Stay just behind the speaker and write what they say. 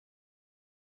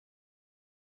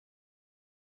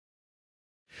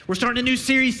We're starting a new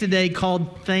series today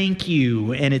called Thank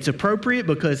You, and it's appropriate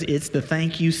because it's the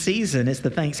thank you season. It's the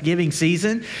Thanksgiving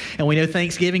season, and we know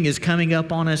Thanksgiving is coming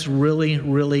up on us really,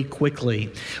 really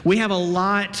quickly. We have a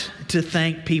lot to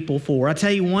thank people for. I'll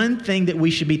tell you one thing that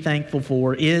we should be thankful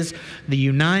for is the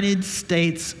United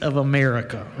States of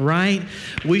America, right?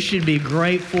 We should be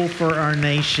grateful for our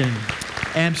nation.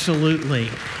 Absolutely.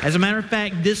 As a matter of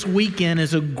fact, this weekend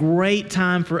is a great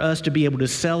time for us to be able to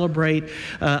celebrate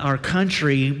our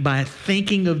country by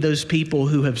thinking of those people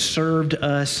who have served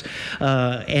us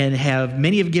and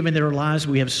many have given their lives.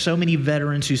 We have so many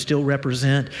veterans who still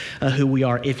represent who we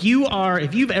are. If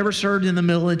you've ever served in the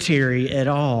military at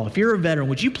all, if you're a veteran,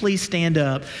 would you please stand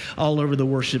up all over the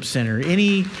worship center?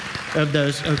 Any of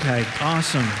those? Okay,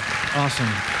 awesome.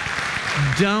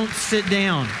 Don't sit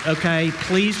down, okay?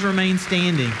 Please remain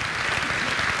standing.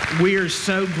 We are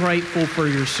so grateful for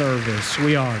your service.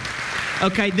 We are.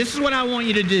 Okay, this is what I want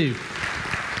you to do.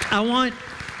 I want,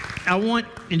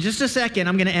 in just a second,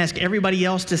 I'm going to ask everybody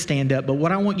else to stand up, but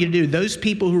what I want you to do, those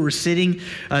people who are standing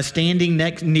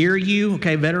near you,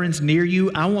 okay, veterans near you,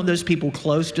 I want those people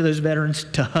close to those veterans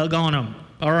to hug on them,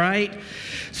 all right?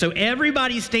 So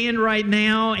everybody stand right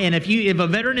now, and if a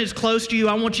veteran is close to you,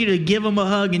 I want you to give them a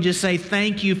hug and just say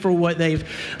thank you for what they've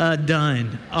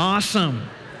done. Awesome.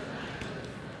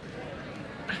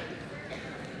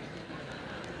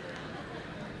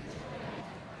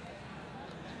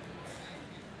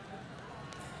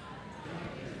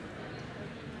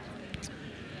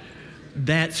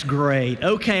 That's great.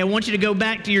 Okay, I want you to go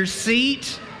back to your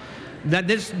seat.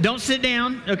 Don't sit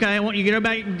down. Okay, I want you to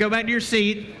go back to your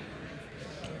seat.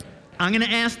 I'm going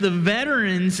to ask the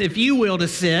veterans, if you will, to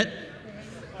sit.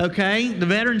 Okay? The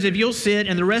veterans, if you'll sit,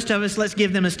 and the rest of us, let's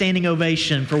give them a standing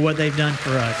ovation for what they've done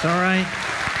for us. All right?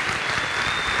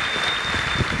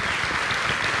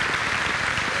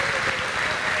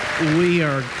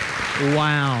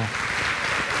 Wow.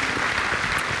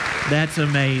 That's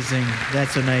amazing.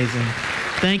 That's amazing.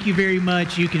 Thank you very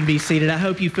much. You can be seated. I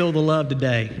hope you feel the love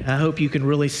today. I hope you can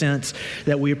really sense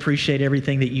that we appreciate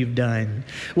everything that you've done.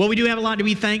 Well, we do have a lot to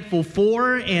be thankful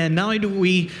for, and not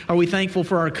only are we thankful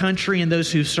for our country and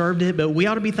those who served it, but we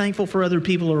ought to be thankful for other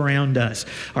people around us.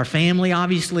 Our family,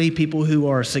 obviously, people who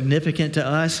are significant to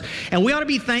us, and we ought to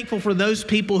be thankful for those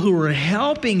people who are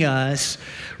helping us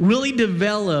really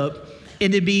develop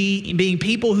into being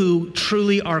people who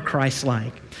truly are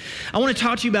Christ-like. I want to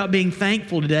talk to you about being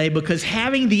thankful today because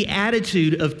having the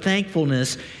attitude of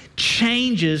thankfulness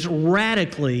changes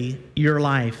radically your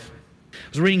life. I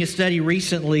was reading a study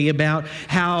recently about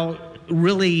how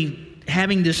really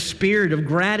having this spirit of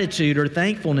gratitude or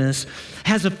thankfulness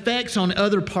has effects on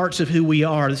other parts of who we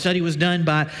are. The study was done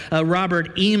by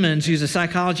Robert Emmons, who's a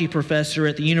psychology professor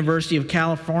at the University of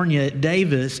California at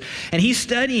Davis, and he's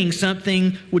studying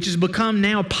something which has become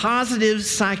now positive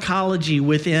psychology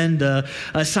within the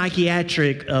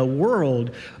psychiatric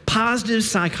world, positive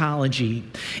psychology.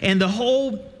 And the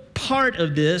whole part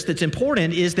of this that's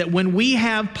important is that when we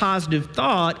have positive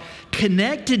thought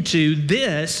connected to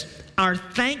this, our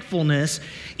thankfulness,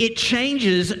 it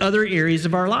changes other areas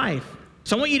of our life.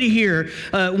 So I want you to hear,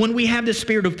 when we have the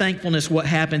spirit of thankfulness, what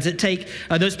happens.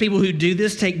 Those people who do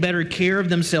this take better care of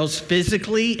themselves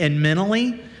physically and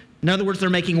mentally. In other words, they're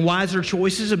making wiser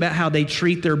choices about how they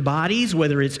treat their bodies,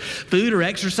 whether it's food or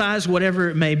exercise, whatever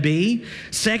it may be.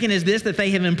 Second is this, that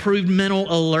they have improved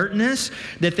mental alertness,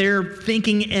 that they're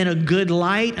thinking in a good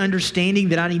light, understanding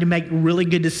that I need to make really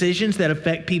good decisions that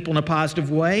affect people in a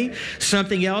positive way.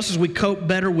 Something else is we cope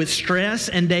better with stress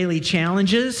and daily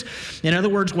challenges. In other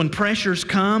words, when pressures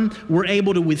come, we're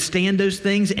able to withstand those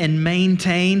things and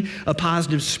maintain a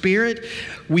positive spirit.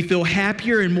 We feel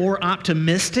happier and more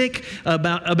optimistic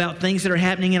about things that are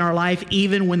happening in our life,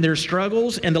 even when there's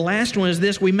struggles. And the last one is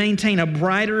this, we maintain a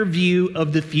brighter view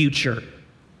of the future.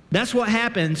 That's what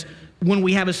happens when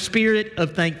we have a spirit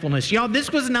of thankfulness. Y'all, this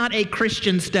was not a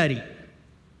Christian study.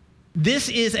 This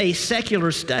is a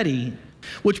secular study,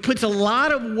 which puts a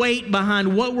lot of weight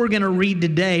behind what we're going to read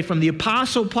today from the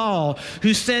Apostle Paul,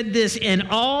 who said this, in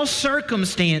all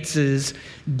circumstances,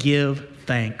 give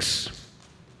thanks.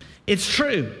 It's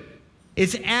true.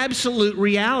 It's absolute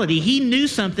reality. He knew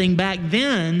something back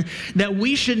then that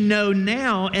we should know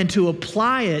now and to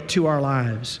apply it to our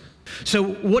lives.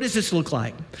 So what does this look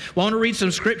like? Well, I want to read some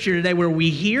scripture today where we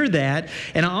hear that,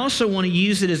 and I also want to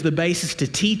use it as the basis to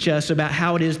teach us about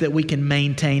how it is that we can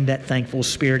maintain that thankful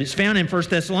spirit. It's found in 1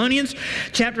 Thessalonians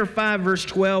chapter 5, verse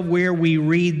 12, where we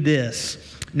read this.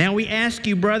 Now we ask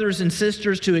you, brothers and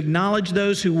sisters, to acknowledge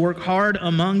those who work hard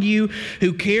among you,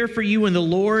 who care for you in the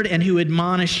Lord, and who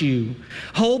admonish you.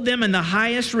 Hold them in the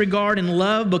highest regard and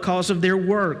love because of their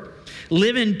work.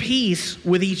 Live in peace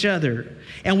with each other.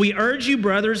 And we urge you,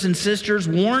 brothers and sisters,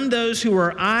 warn those who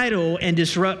are idle and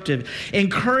disruptive.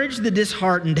 Encourage the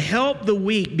disheartened. Help the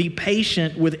weak. Be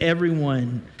patient with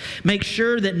everyone. Make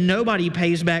sure that nobody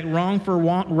pays back wrong for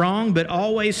wrong, but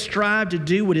always strive to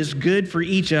do what is good for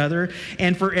each other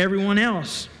and for everyone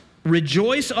else.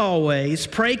 Rejoice always,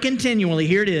 pray continually.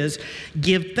 Here it is.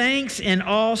 Give thanks in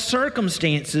all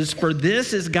circumstances, for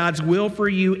this is God's will for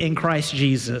you in Christ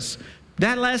Jesus.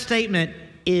 That last statement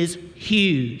is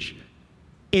huge.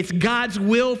 It's God's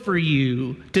will for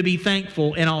you to be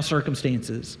thankful in all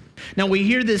circumstances. Now, we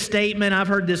hear this statement, I've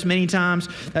heard this many times,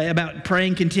 about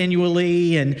praying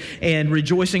continually and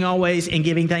rejoicing always and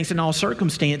giving thanks in all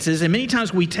circumstances. And many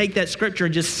times we take that scripture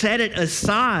and just set it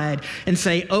aside and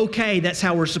say, okay, that's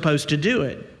how we're supposed to do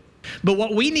it. But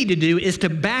what we need to do is to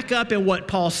back up in what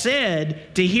Paul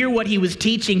said, to hear what he was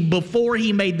teaching before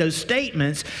he made those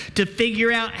statements, to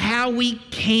figure out how we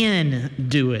can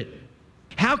do it.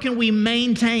 How can we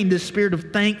maintain the spirit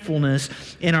of thankfulness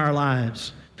in our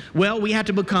lives? Well, we have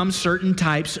to become certain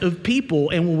types of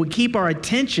people. And when we keep our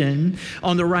attention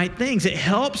on the right things, it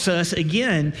helps us,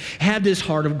 again, have this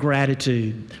heart of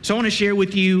gratitude. So I want to share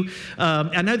with you,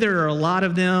 I know there are a lot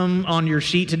of them on your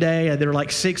sheet today. There are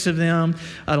like 6 of them.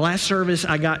 Last service,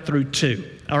 I got through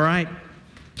 2, all right?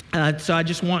 So I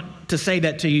just want to say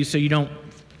that to you so you don't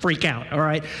freak out, all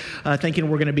right? Thinking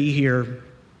we're going to be here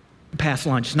past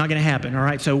lunch. It's not going to happen, all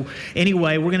right? So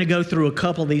anyway, we're going to go through a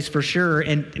couple of these for sure.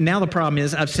 And now the problem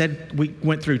is I've said we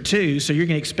went through 2, so you're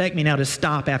going to expect me now to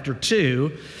stop after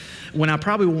 2 when I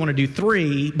probably will want to do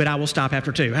 3, but I will stop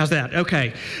after 2. How's that?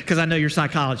 Okay, because I know your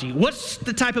psychology. What's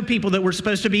the type of people that we're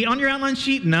supposed to be on your outline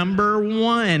sheet? Number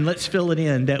 1, let's fill it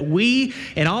in, that we,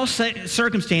 in all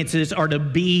circumstances, are to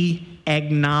be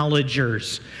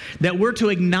acknowledgers, that we're to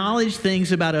acknowledge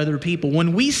things about other people.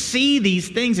 When we see these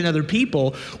things in other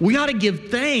people, we ought to give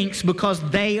thanks because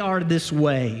they are this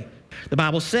way. The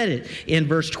Bible said it in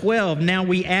verse 12. Now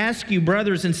we ask you,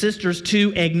 brothers and sisters,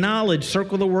 to acknowledge,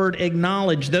 circle the word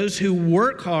acknowledge, those who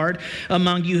work hard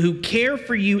among you, who care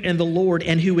for you in the Lord,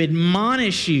 and who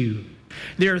admonish you.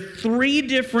 There are 3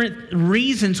 different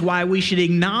reasons why we should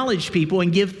acknowledge people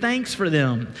and give thanks for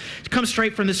them. It comes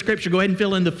straight from the scripture. Go ahead and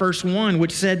fill in the first one,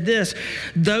 which said this: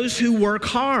 those who work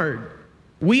hard.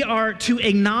 We are to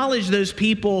acknowledge those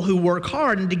people who work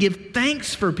hard and to give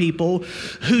thanks for people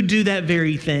who do that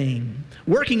very thing.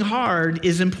 Working hard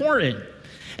is important.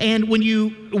 And when you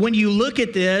look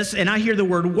at this and I hear the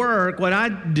word work, what I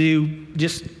do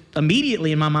just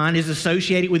immediately in my mind is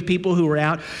associate it with people who are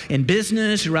out in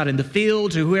business, who are out in the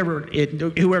fields, or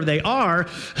whoever they are,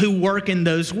 who work in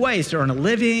those ways to earn a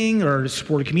living or to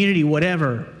support a community,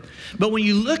 whatever. But when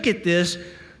you look at this,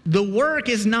 the work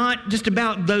is not just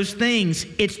about those things.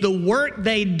 It's the work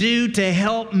they do to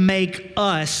help make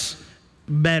us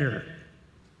better.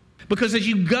 Because as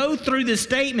you go through this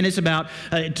statement, it's about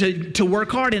to work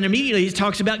hard, and immediately it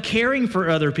talks about caring for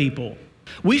other people.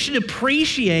 We should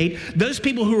appreciate those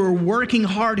people who are working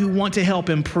hard, who want to help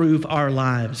improve our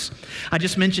lives. I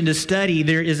just mentioned a study.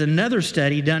 There is another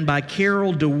study done by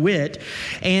Carol DeWitt,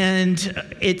 and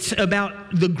it's about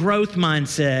the growth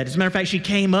mindset. As a matter of fact, she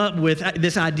came up with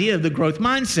this idea of the growth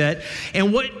mindset,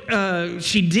 and what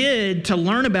she did to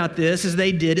learn about this is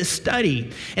they did a study,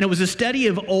 and it was a study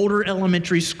of older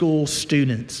elementary school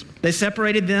students. They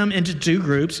separated them into 2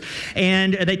 groups,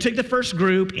 and they took the first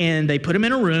group and they put them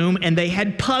in a room and they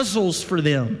had puzzles for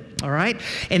them, all right?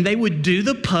 And they would do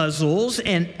the puzzles,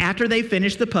 and after they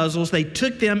finished the puzzles, they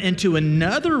took them into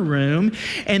another room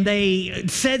and they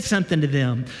said something to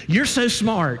them. You're so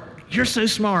smart. You're so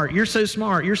smart. You're so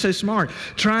smart. You're so smart.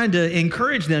 Trying to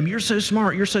encourage them. You're so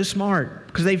smart. You're so smart.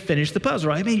 Because they've finished the puzzle,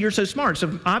 right? I mean, you're so smart.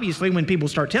 So obviously when people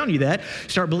start telling you that,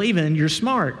 start believing you're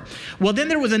smart. Well, then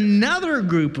there was another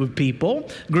group of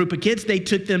kids. They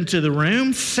took them to the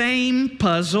room. Same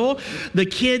puzzle. The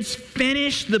kids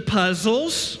finished the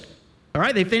puzzles. All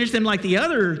right, they finished them like the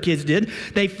other kids did.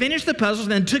 They finished the puzzles,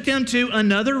 then took them to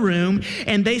another room,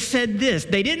 and they said this.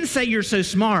 They didn't say you're so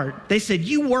smart. They said,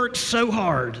 you worked so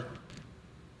hard.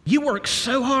 You work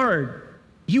so hard.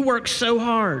 You work so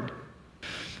hard.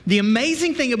 The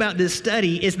amazing thing about this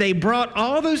study is they brought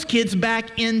all those kids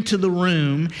back into the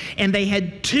room, and they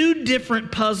had 2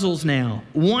 different puzzles now.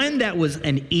 One that was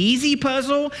an easy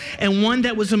puzzle and one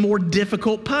that was a more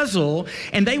difficult puzzle,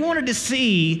 and they wanted to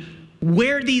see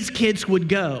where these kids would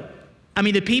go. I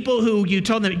mean, the people who you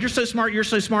told them, you're so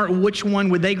smart, which one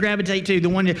would they gravitate to? The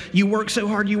one that you work so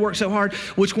hard,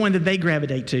 which one did they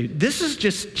gravitate to? This is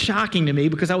just shocking to me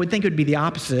because I would think it would be the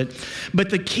opposite. But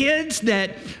the kids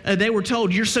that they were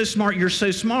told, you're so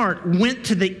smart, went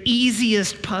to the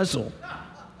easiest puzzle.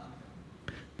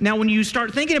 Now, when you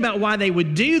start thinking about why they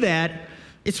would do that,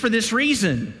 it's for this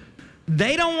reason.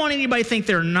 They don't want anybody to think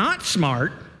they're not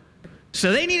smart,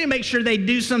 so they need to make sure they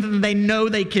do something that they know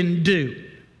they can do,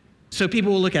 so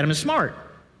people will look at them as smart.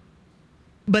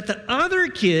 But the other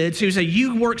kids who say,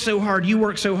 you work so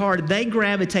hard, they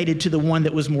gravitated to the one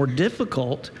that was more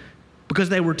difficult because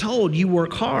they were told, you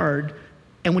work hard,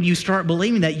 and when you start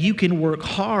believing that, you can work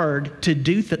hard to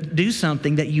do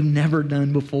something that you've never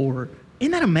done before.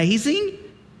 Isn't that amazing?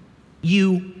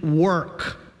 You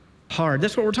work hard.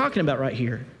 That's what we're talking about right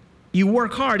here. You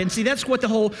work hard. And see, that's what the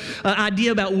whole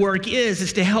idea about work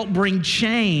is to help bring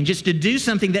change. It's to do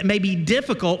something that may be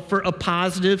difficult for a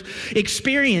positive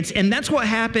experience. And that's what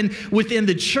happened within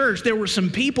the church. There were some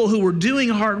people who were doing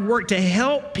hard work to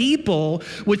help people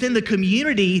within the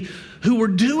community who were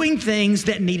doing things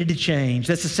that needed to change.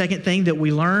 That's the second thing that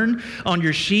we learn on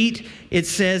your sheet. It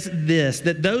says this,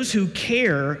 that those who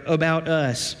care about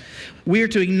us, we are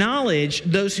to acknowledge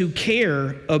those who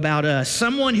care about us.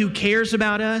 Someone who cares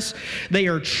about us, they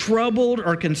are troubled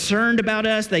or concerned about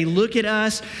us. They look at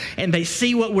us and they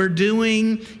see what we're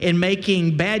doing and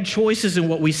making bad choices in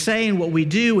what we say and what we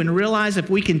do, and realize if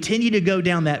we continue to go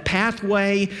down that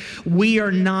pathway, we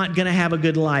are not going to have a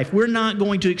good life. We're not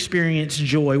going to experience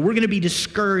joy. We're going to be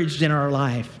discouraged in our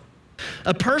life.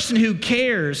 A person who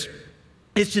cares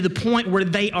is to the point where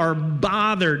they are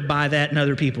bothered by that in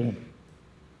other people.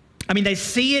 I mean, they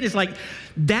see it as like,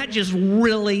 that just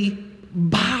really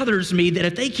bothers me, that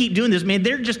if they keep doing this, man,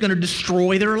 they're just going to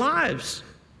destroy their lives.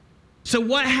 So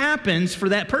what happens for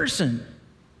that person?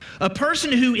 A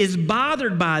person who is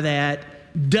bothered by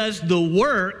that does the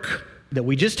work that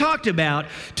we just talked about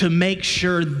to make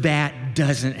sure that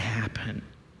doesn't happen,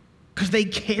 because they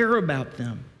care about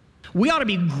them. We ought to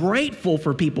be grateful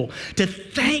for people, to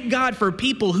thank God for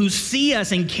people who see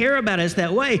us and care about us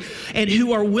that way, and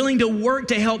who are willing to work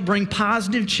to help bring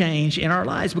positive change in our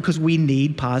lives, because we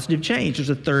need positive change. There's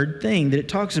a third thing that it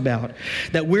talks about,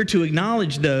 that we're to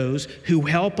acknowledge those who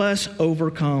help us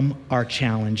overcome our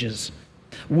challenges.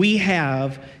 We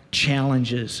have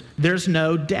challenges. There's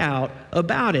no doubt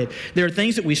about it. There are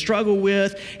things that we struggle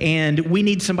with, and we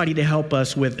need somebody to help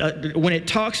us with. When it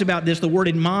talks about this, the word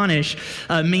admonish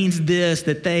means this,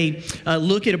 that they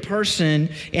look at a person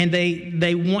and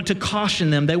they want to caution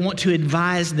them. They want to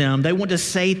advise them. They want to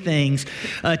say things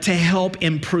to help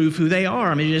improve who they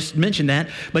are. I mean, I just mentioned that,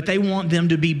 but they want them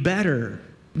to be better.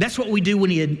 That's what we do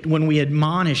when we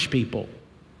admonish people.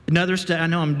 Another study, I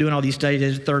know I'm doing all these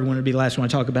studies, the third one would be the last one I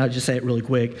talk about, just say it really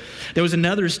quick. There was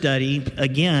another study,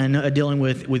 again, dealing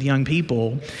with young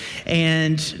people,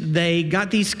 and they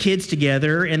got these kids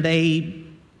together, and they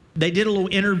did a little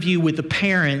interview with the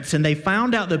parents, and they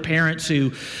found out the parents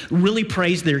who really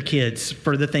praised their kids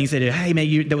for the things they did. Hey,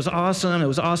 man, that was awesome. It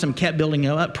was awesome. Kept building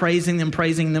them up, praising them,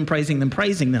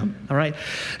 all right?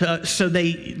 So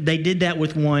they did that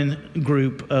with one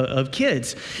group of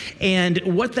kids. And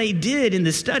what they did in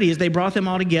the study is they brought them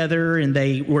all together, and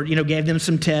they were, gave them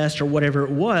some tests or whatever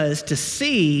it was to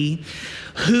see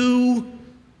who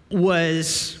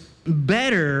was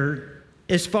better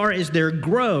as far as their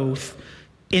growth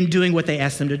in doing what they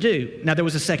asked them to do. Now, there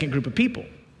was a second group of people,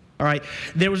 all right?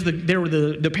 There were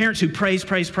the parents who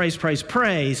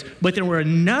praised, but there were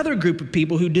another group of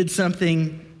people who did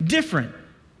something different.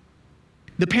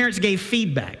 The parents gave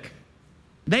feedback.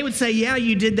 They would say, yeah,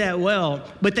 you did that well,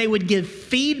 but they would give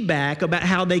feedback about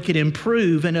how they could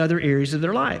improve in other areas of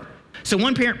their life. So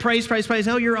one parent praised,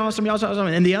 oh, you're awesome,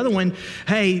 and the other one,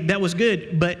 hey, that was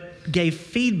good, but gave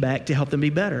feedback to help them be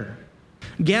better.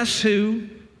 Guess who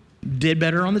did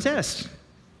better on the test?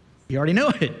 You already know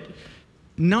it.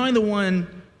 Not only the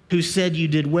one who said you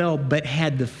did well, but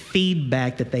had the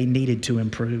feedback that they needed to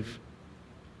improve.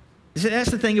 So that's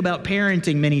the thing about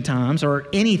parenting many times, or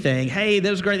anything. Hey, that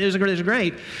was great, those are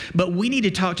great. But we need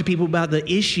to talk to people about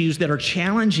the issues that are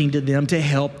challenging to them to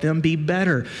help them be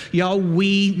better. Y'all,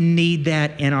 we need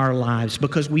that in our lives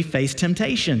because we face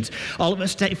temptations. All of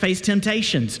us face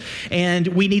temptations, and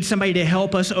we need somebody to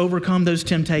help us overcome those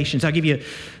temptations. I'll give you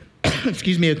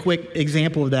a quick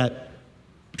example of that.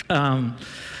 I'm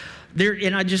not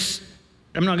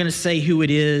going to say who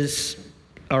it is,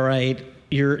 all right?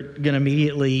 You're going to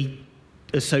immediately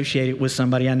associate it with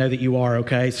somebody. I know that you are,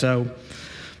 okay? So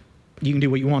you can do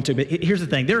what you want to, but here's the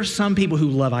thing. There are some people who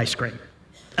love ice cream,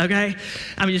 okay?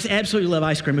 I mean, just absolutely love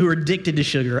ice cream, who are addicted to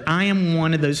sugar. I am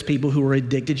one of those people who are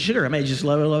addicted to sugar. I mean, I just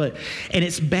love it. And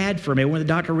it's bad for me. I went to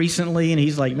the doctor recently, and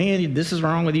he's like, man, this is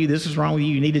wrong with you.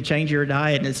 You need to change your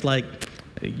diet. And it's like,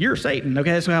 you're Satan,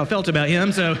 okay? That's how I felt about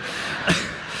him. So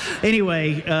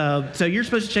anyway, so you're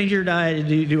supposed to change your diet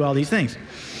and do all these things.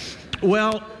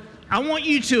 Well, I want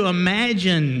you to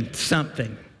imagine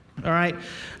something. All right?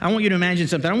 I want you to imagine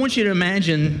something. I want you to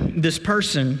imagine this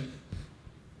person,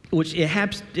 which it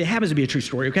happens to be a true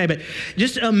story, okay? But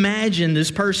just imagine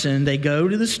this person, they go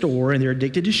to the store and they're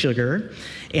addicted to sugar,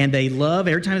 and they love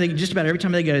just about every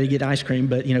time they go to get ice cream,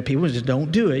 but people just don't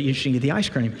do it. You shouldn't get the ice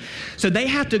cream. So they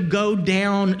have to go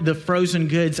down the frozen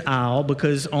goods aisle,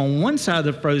 because on one side of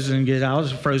the frozen goods aisle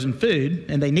is frozen food,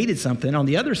 and they needed something. On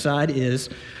the other side is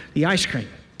the ice cream.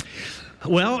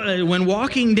 Well, when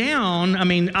walking down,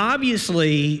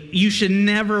 obviously you should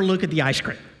never look at the ice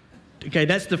cream. Okay,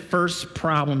 that's the first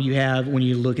problem you have when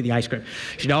you look at the ice cream.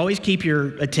 You should always keep your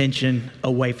attention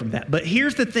away from that. But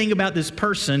here's the thing about this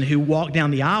person who walked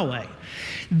down the aisleway.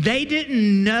 They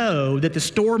didn't know that the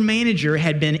store manager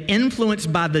had been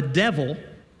influenced by the devil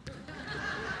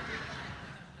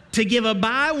to give a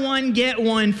buy one, get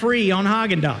one free on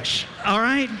Haagen-Dazs. All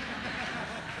right?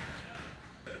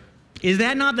 Is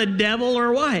that not the devil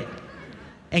or what?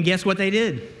 And guess what they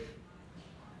did?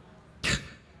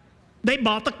 They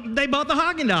bought the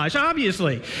Haagen-Dazs,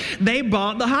 obviously. They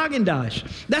bought the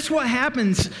Haagen-Dazs. That's what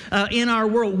happens in our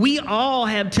world. We all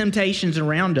have temptations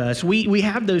around us. We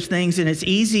have those things, and it's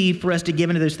easy for us to give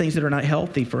into those things that are not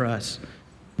healthy for us.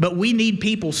 But we need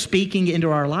people speaking into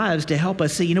our lives to help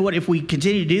us see, you know what, if we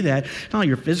continue to do that, not only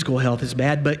your physical health is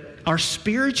bad, but our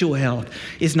spiritual health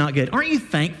is not good. Aren't you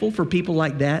thankful for people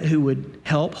like that who would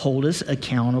help hold us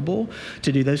accountable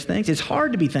to do those things? It's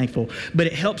hard to be thankful, but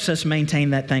it helps us maintain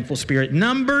that thankful spirit.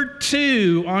 Number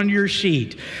 2 on your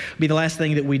sheet will be the last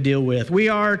thing that we deal with. We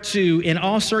are to, in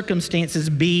all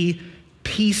circumstances, be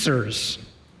peacers.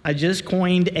 I just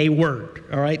coined a word,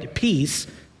 all right? Peace.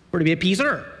 We're to be a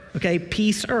peacer. Okay,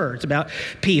 peacer. It's about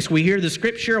peace. We hear the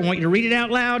scripture. I want you to read it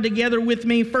out loud together with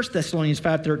me. 1 Thessalonians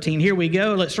 5:13. Here we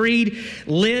go. Let's read.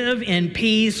 Live in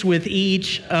peace with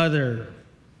each other.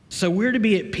 So we're to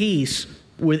be at peace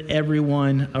with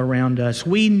everyone around us.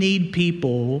 We need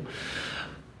people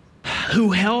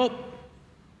who help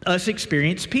us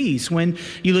experience peace. When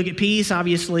you look at peace,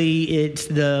 obviously it's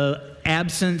the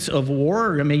absence of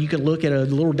war. You could look at a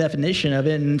little definition of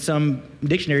it, and some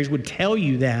dictionaries would tell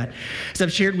you that. So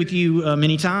I've shared with you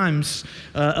many times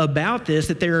about this,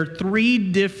 that there are 3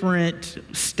 different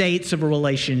states of a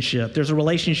relationship. There's a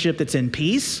relationship that's in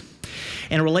peace,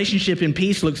 and a relationship in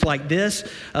peace looks like this.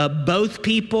 Both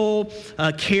people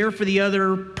care for the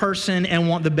other person and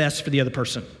want the best for the other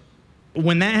person.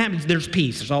 When that happens, there's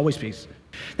peace. There's always peace.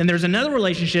 Then there's another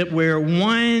relationship where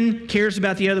one cares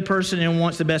about the other person and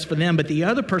wants the best for them, but the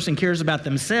other person cares about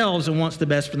themselves and wants the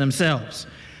best for themselves.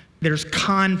 There's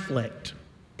conflict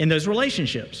in those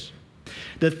relationships.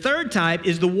 The third type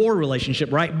is the war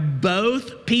relationship, right?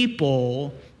 Both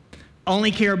people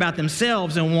only care about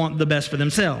themselves and want the best for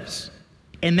themselves.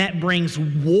 And that brings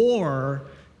war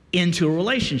into a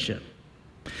relationship.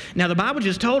 Now, the Bible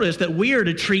just told us that we are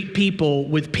to treat people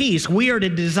with peace. We are to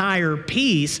desire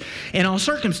peace in all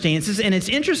circumstances. And it's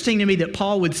interesting to me that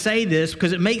Paul would say this,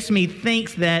 because it makes me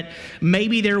think that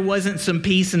maybe there wasn't some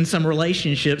peace in some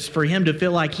relationships for him to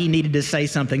feel like he needed to say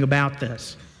something about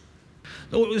this.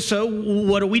 So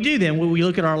what do we do then? Well, we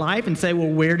look at our life and say, well,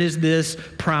 where does this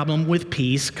problem with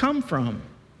peace come from?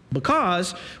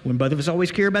 Because when both of us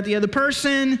always care about the other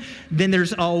person, then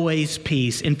there's always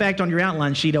peace. In fact, on your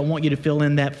outline sheet, I want you to fill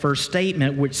in that first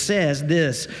statement, which says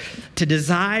this: to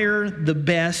desire the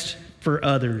best for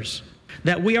others.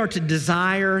 That we are to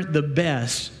desire the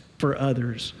best for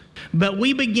others. But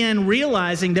we begin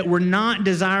realizing that we're not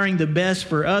desiring the best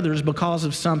for others because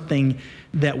of something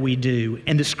that we do.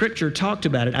 And the scripture talked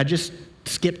about it. I just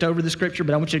skipped over the scripture,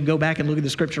 but I want you to go back and look at the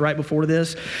scripture right before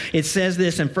this. It says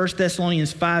this in 1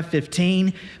 Thessalonians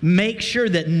 5:15, make sure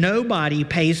that nobody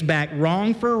pays back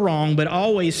wrong for wrong, but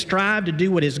always strive to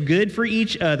do what is good for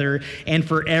each other and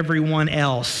for everyone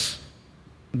else.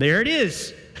 There it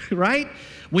is, right?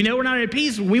 We know we're not at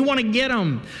peace. We want to get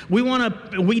them.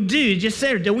 We just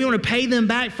said it. We want to pay them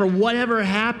back for whatever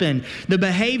happened. The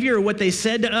behavior or what they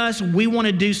said to us, we want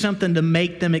to do something to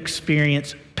make them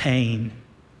experience pain,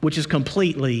 which is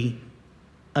completely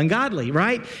ungodly,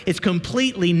 right? It's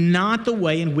completely not the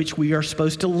way in which we are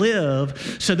supposed to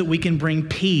live so that we can bring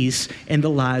peace in the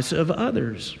lives of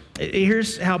others.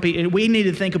 Here's how we need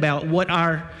to think about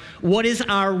what is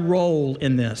our role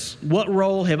in this? What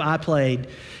role have I played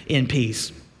in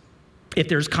peace? If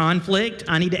there's conflict,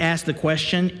 I need to ask the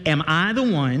question, am I the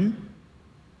one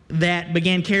that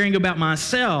began caring about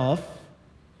myself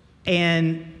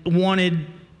and wanted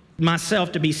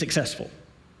myself to be successful?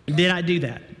 Did I do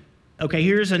that? Okay,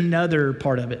 here's another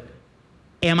part of it.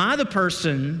 Am I the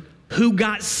person who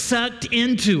got sucked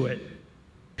into it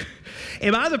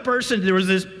If I was a person, there was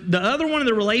the other one in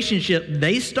the relationship,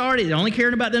 they started only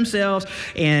caring about themselves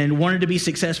and wanted to be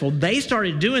successful. They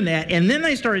started doing that, and then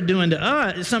they started doing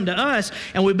something to us,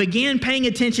 and we began paying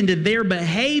attention to their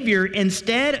behavior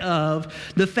instead of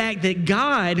the fact that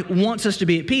God wants us to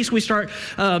be at peace. We start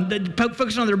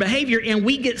focusing on their behavior, and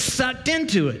we get sucked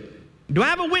into it. Do I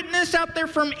have a witness out there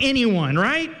from anyone,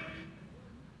 right?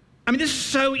 I mean, this is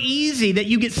so easy that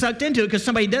you get sucked into it because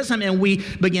somebody does something and we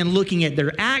begin looking at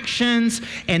their actions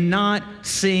and not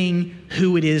seeing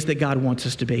who it is that God wants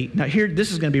us to be. Now here,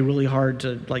 this is going to be really hard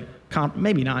to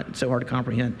maybe not so hard to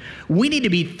comprehend. We need to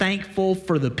be thankful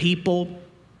for the people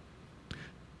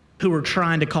who are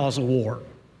trying to cause a war.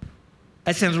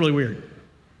 That sounds really weird.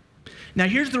 Now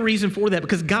here's the reason for that,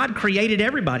 because God created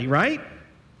everybody, right?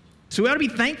 So we ought to be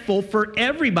thankful for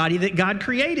everybody that God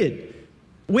created.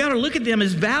 We ought to look at them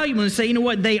as valuable and say, you know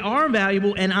what, they are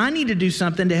valuable, and I need to do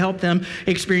something to help them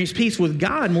experience peace with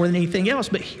God more than anything else.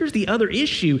 But here's the other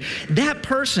issue. That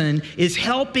person is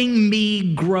helping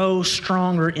me grow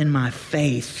stronger in my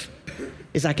faith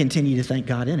as I continue to thank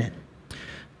God in it.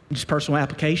 Just personal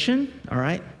application, all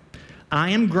right? I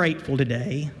am grateful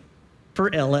today for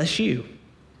LSU.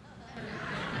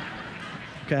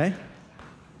 Okay?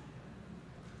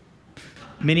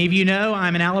 Many of you know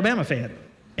I'm an Alabama fan,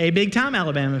 a big-time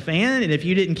Alabama fan, and if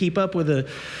you didn't keep up with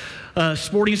the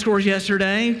sporting scores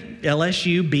yesterday,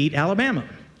 LSU beat Alabama.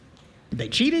 They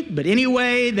cheated, but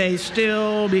anyway, they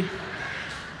still beat.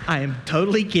 I am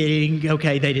totally kidding.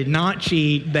 Okay, they did not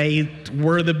cheat. They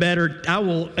were the better. I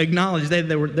will acknowledge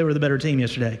they were the better team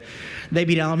yesterday. They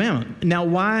beat Alabama. Now,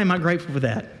 why am I grateful for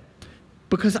that?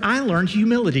 Because I learned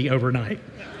humility overnight.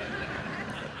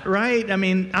 Right? I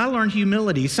mean, I learned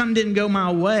humility. Something didn't go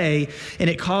my way, and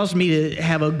it caused me to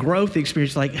have a growth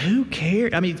experience. Like, who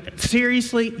cares? I mean,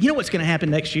 seriously? You know what's going to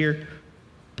happen next year?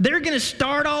 They're going to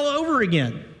start all over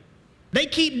again. They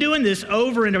keep doing this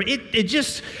over and over.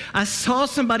 I saw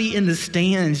somebody in the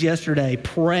stands yesterday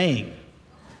praying,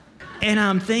 and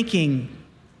I'm thinking,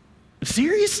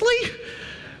 seriously?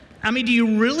 I mean, do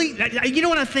you really? You know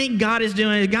what I think God is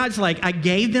doing? God's like, I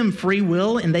gave them free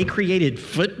will, and they created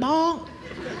football?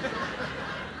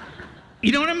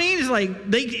 You know what I mean? It's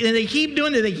like they keep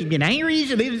doing it. They keep getting angry.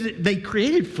 They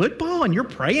created football, and you're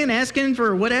praying, asking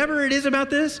for whatever it is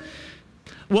about this.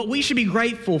 What we should be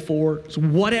grateful for is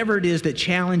whatever it is that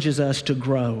challenges us to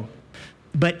grow.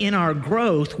 But in our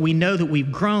growth, we know that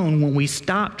we've grown when we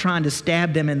stop trying to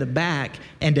stab them in the back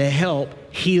and to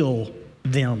help heal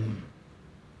them,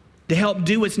 to help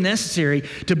do what's necessary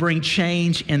to bring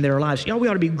change in their lives. Y'all, we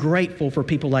ought to be grateful for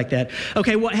people like that.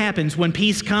 Okay, what happens when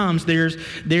peace comes?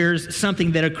 There's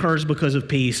something that occurs because of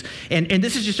peace. And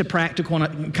this is just a practical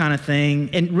kind of thing,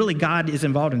 and really God is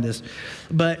involved in this.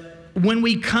 But when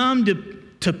we come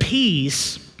to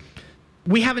peace,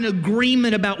 we have an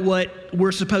agreement about what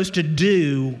we're supposed to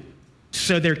do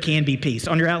so there can be peace.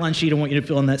 On your outline sheet, I want you to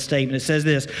fill in that statement. It says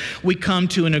this: we come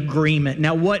to an agreement.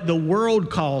 Now, what the world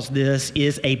calls this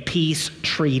is a peace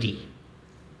treaty.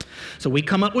 So we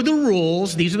come up with the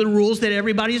rules. These are the rules that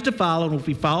everybody is to follow. And if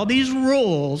we follow these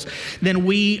rules, then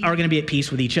we are going to be at peace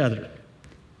with each other.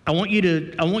 I want you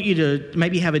to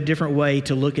maybe have a different way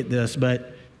to look at this,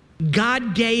 but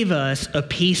God gave us a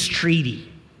peace treaty.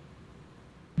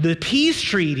 The peace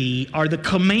treaty are the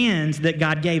commands that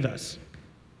God gave us.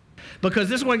 Because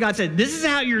this is what God said. This is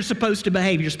how you're supposed to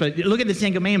behave. You're supposed to look at the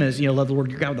Ten Commandments. Love the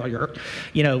Lord your God with all your heart.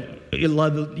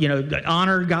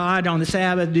 Honor God on the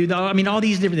Sabbath. All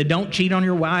these different. Don't cheat on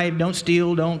your wife. Don't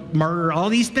steal. Don't murder. All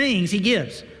these things He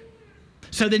gives.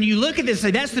 So then you look at this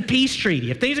and say, that's the peace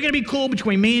treaty. If things are going to be cool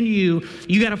between me and you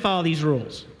got to follow these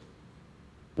rules.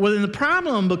 Well, then the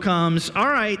problem becomes, all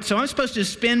right, so I'm supposed to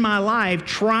spend my life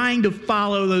trying to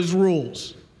follow those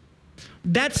rules.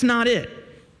 That's not it.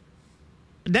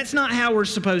 That's not how we're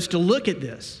supposed to look at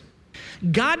this.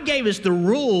 God gave us the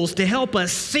rules to help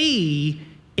us see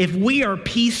if we are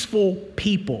peaceful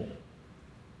people.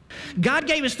 God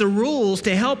gave us the rules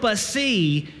to help us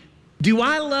see, do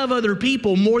I love other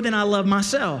people more than I love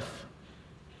myself?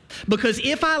 Because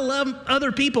if I love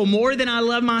other people more than I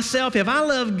love myself, if I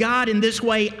love God in this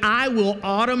way, I will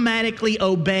automatically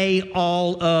obey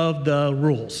all of the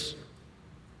rules.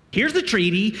 Here's the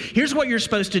treaty. Here's what you're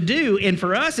supposed to do. And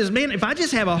for us as men, if I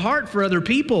just have a heart for other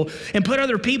people and put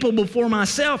other people before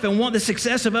myself and want the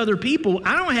success of other people,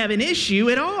 I don't have an issue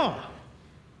at all.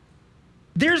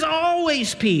 There's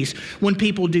always peace when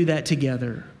people do that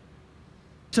together.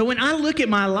 So when I look at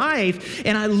my life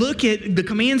and I look at the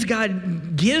commands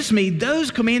God gives me,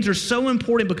 those commands are so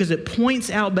important because it points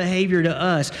out behavior to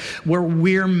us where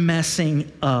we're messing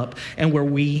up and where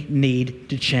we need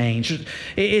to change.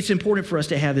 It's important for us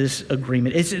to have this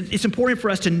agreement. It's important for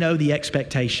us to know the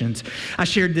expectations. I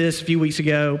shared this a few weeks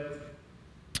ago.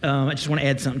 I just want to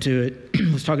add something to it.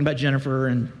 I was talking about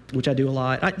Jennifer, which I do a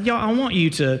lot. I want you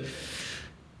to,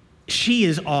 she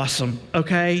is awesome,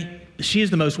 okay? She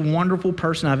is the most wonderful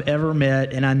person I've ever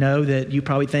met, and I know that you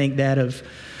probably think that of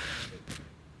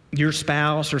your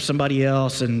spouse or somebody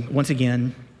else, and once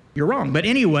again, you're wrong. But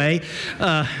anyway,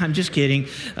 I'm just kidding.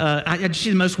 She's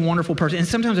the most wonderful person, and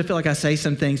sometimes I feel like I say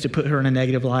some things to put her in a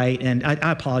negative light, and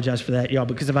I apologize for that, y'all,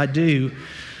 because if I do,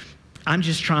 I'm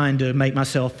just trying to make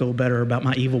myself feel better about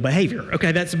my evil behavior.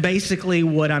 Okay, that's basically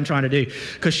what I'm trying to do,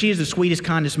 because she is the sweetest,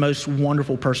 kindest, most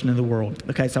wonderful person in the world.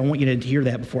 Okay, so I want you to hear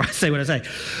that before I say what I say.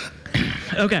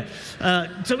 Okay,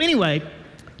 so anyway,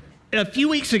 a few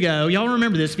weeks ago, y'all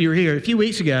remember this if you were here, a few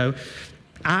weeks ago,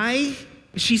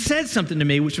 she said something to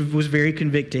me which was very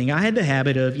convicting. I had the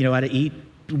habit of, I'd eat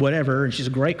whatever, and she's a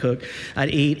great cook.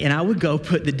 I'd eat, and I would go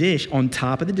put the dish on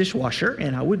top of the dishwasher,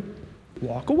 and I would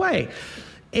walk away.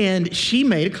 And she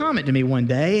made a comment to me one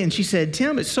day, and she said,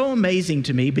 Tim, it's so amazing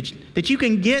to me that you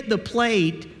can get the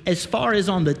plate as far as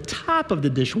on the top of the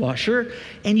dishwasher,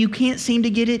 and you can't seem to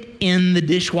get it in the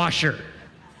dishwasher.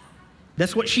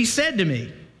 That's what she said to me.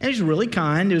 And it was really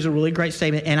kind. It was a really great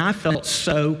statement, and I felt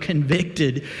so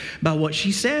convicted by what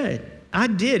she said. I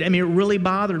did. I mean, it really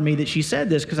bothered me that she said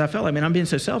this because I felt like, man, I'm being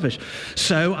so selfish.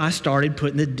 So I started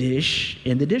putting the dish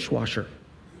in the dishwasher.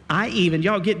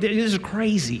 Y'all get this is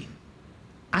crazy.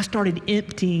 I started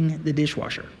emptying the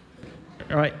dishwasher.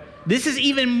 All right. This is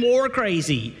even more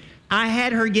crazy. I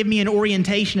had her give me an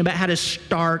orientation about how to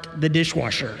start the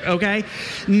dishwasher, okay?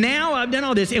 Now I've done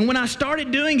all this, and when I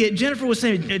started doing it, Jennifer was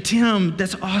saying, Tim,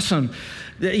 that's awesome.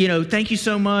 Thank you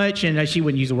so much. And she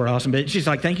wouldn't use the word awesome, but she's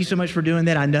like, thank you so much for doing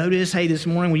that. I noticed, hey, this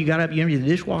morning when you got up, you emptied the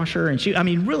dishwasher.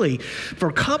 And really, for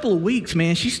a couple of weeks,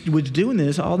 man, she was doing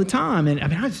this all the time. And I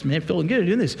just, feeling good at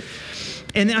doing this.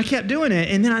 And then I kept doing it,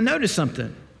 and then I noticed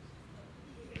something.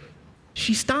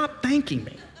 She stopped thanking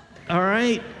me, all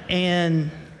right?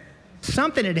 And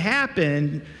something had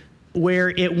happened where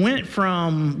it went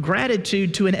from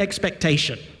gratitude to an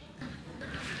expectation.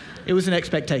 It was an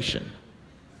expectation.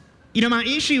 My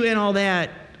issue in all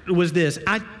that was this.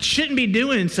 I shouldn't be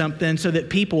doing something so that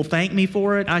people thank me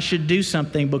for it. I should do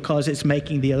something because it's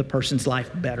making the other person's life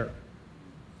better.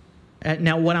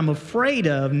 Now, what I'm afraid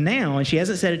of now, and she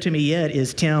hasn't said it to me yet,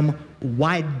 is, Tim,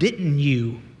 why didn't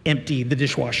you empty the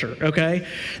dishwasher, okay?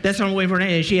 That's what I'm waiting for now.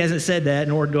 And she hasn't said that,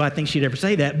 nor do I think she'd ever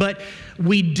say that. But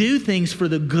we do things for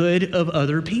the good of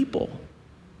other people.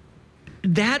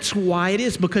 That's why it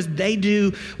is, because they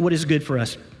do what is good for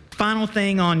us. Final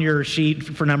thing on your sheet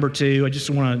for number 2, I just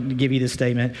want to give you this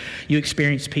statement. You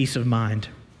experience peace of mind.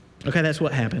 Okay, that's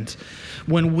what happens.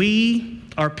 When we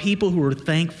are people who are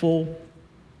thankful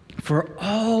for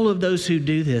all of those who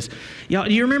do this. Y'all,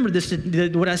 do you remember this?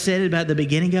 What I said about the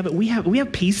beginning of it? We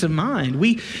have peace of mind.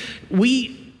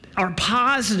 We are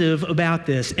positive about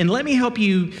this. And let me help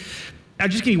you. I'll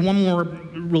just give you one more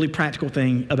really practical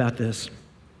thing about this.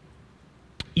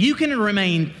 You can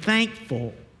remain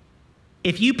thankful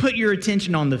if you put your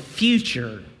attention on the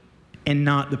future and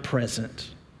not the present.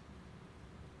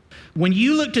 When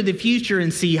you look to the future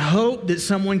and see hope that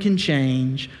someone can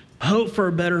change, hope for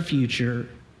a better future,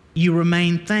 you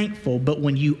remain thankful. But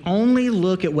when you only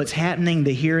look at what's happening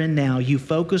the here and now, you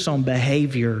focus on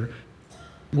behavior,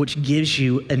 which gives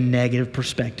you a negative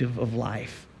perspective of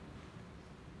life.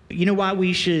 You know why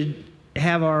we should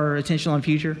have our attention on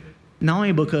future? Not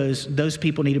only because those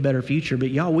people need a better future,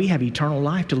 but y'all, we have eternal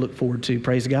life to look forward to.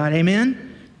 Praise God.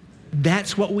 Amen?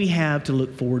 That's what we have to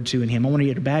look forward to in Him. I want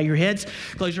you to bow your heads,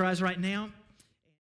 close your eyes right now.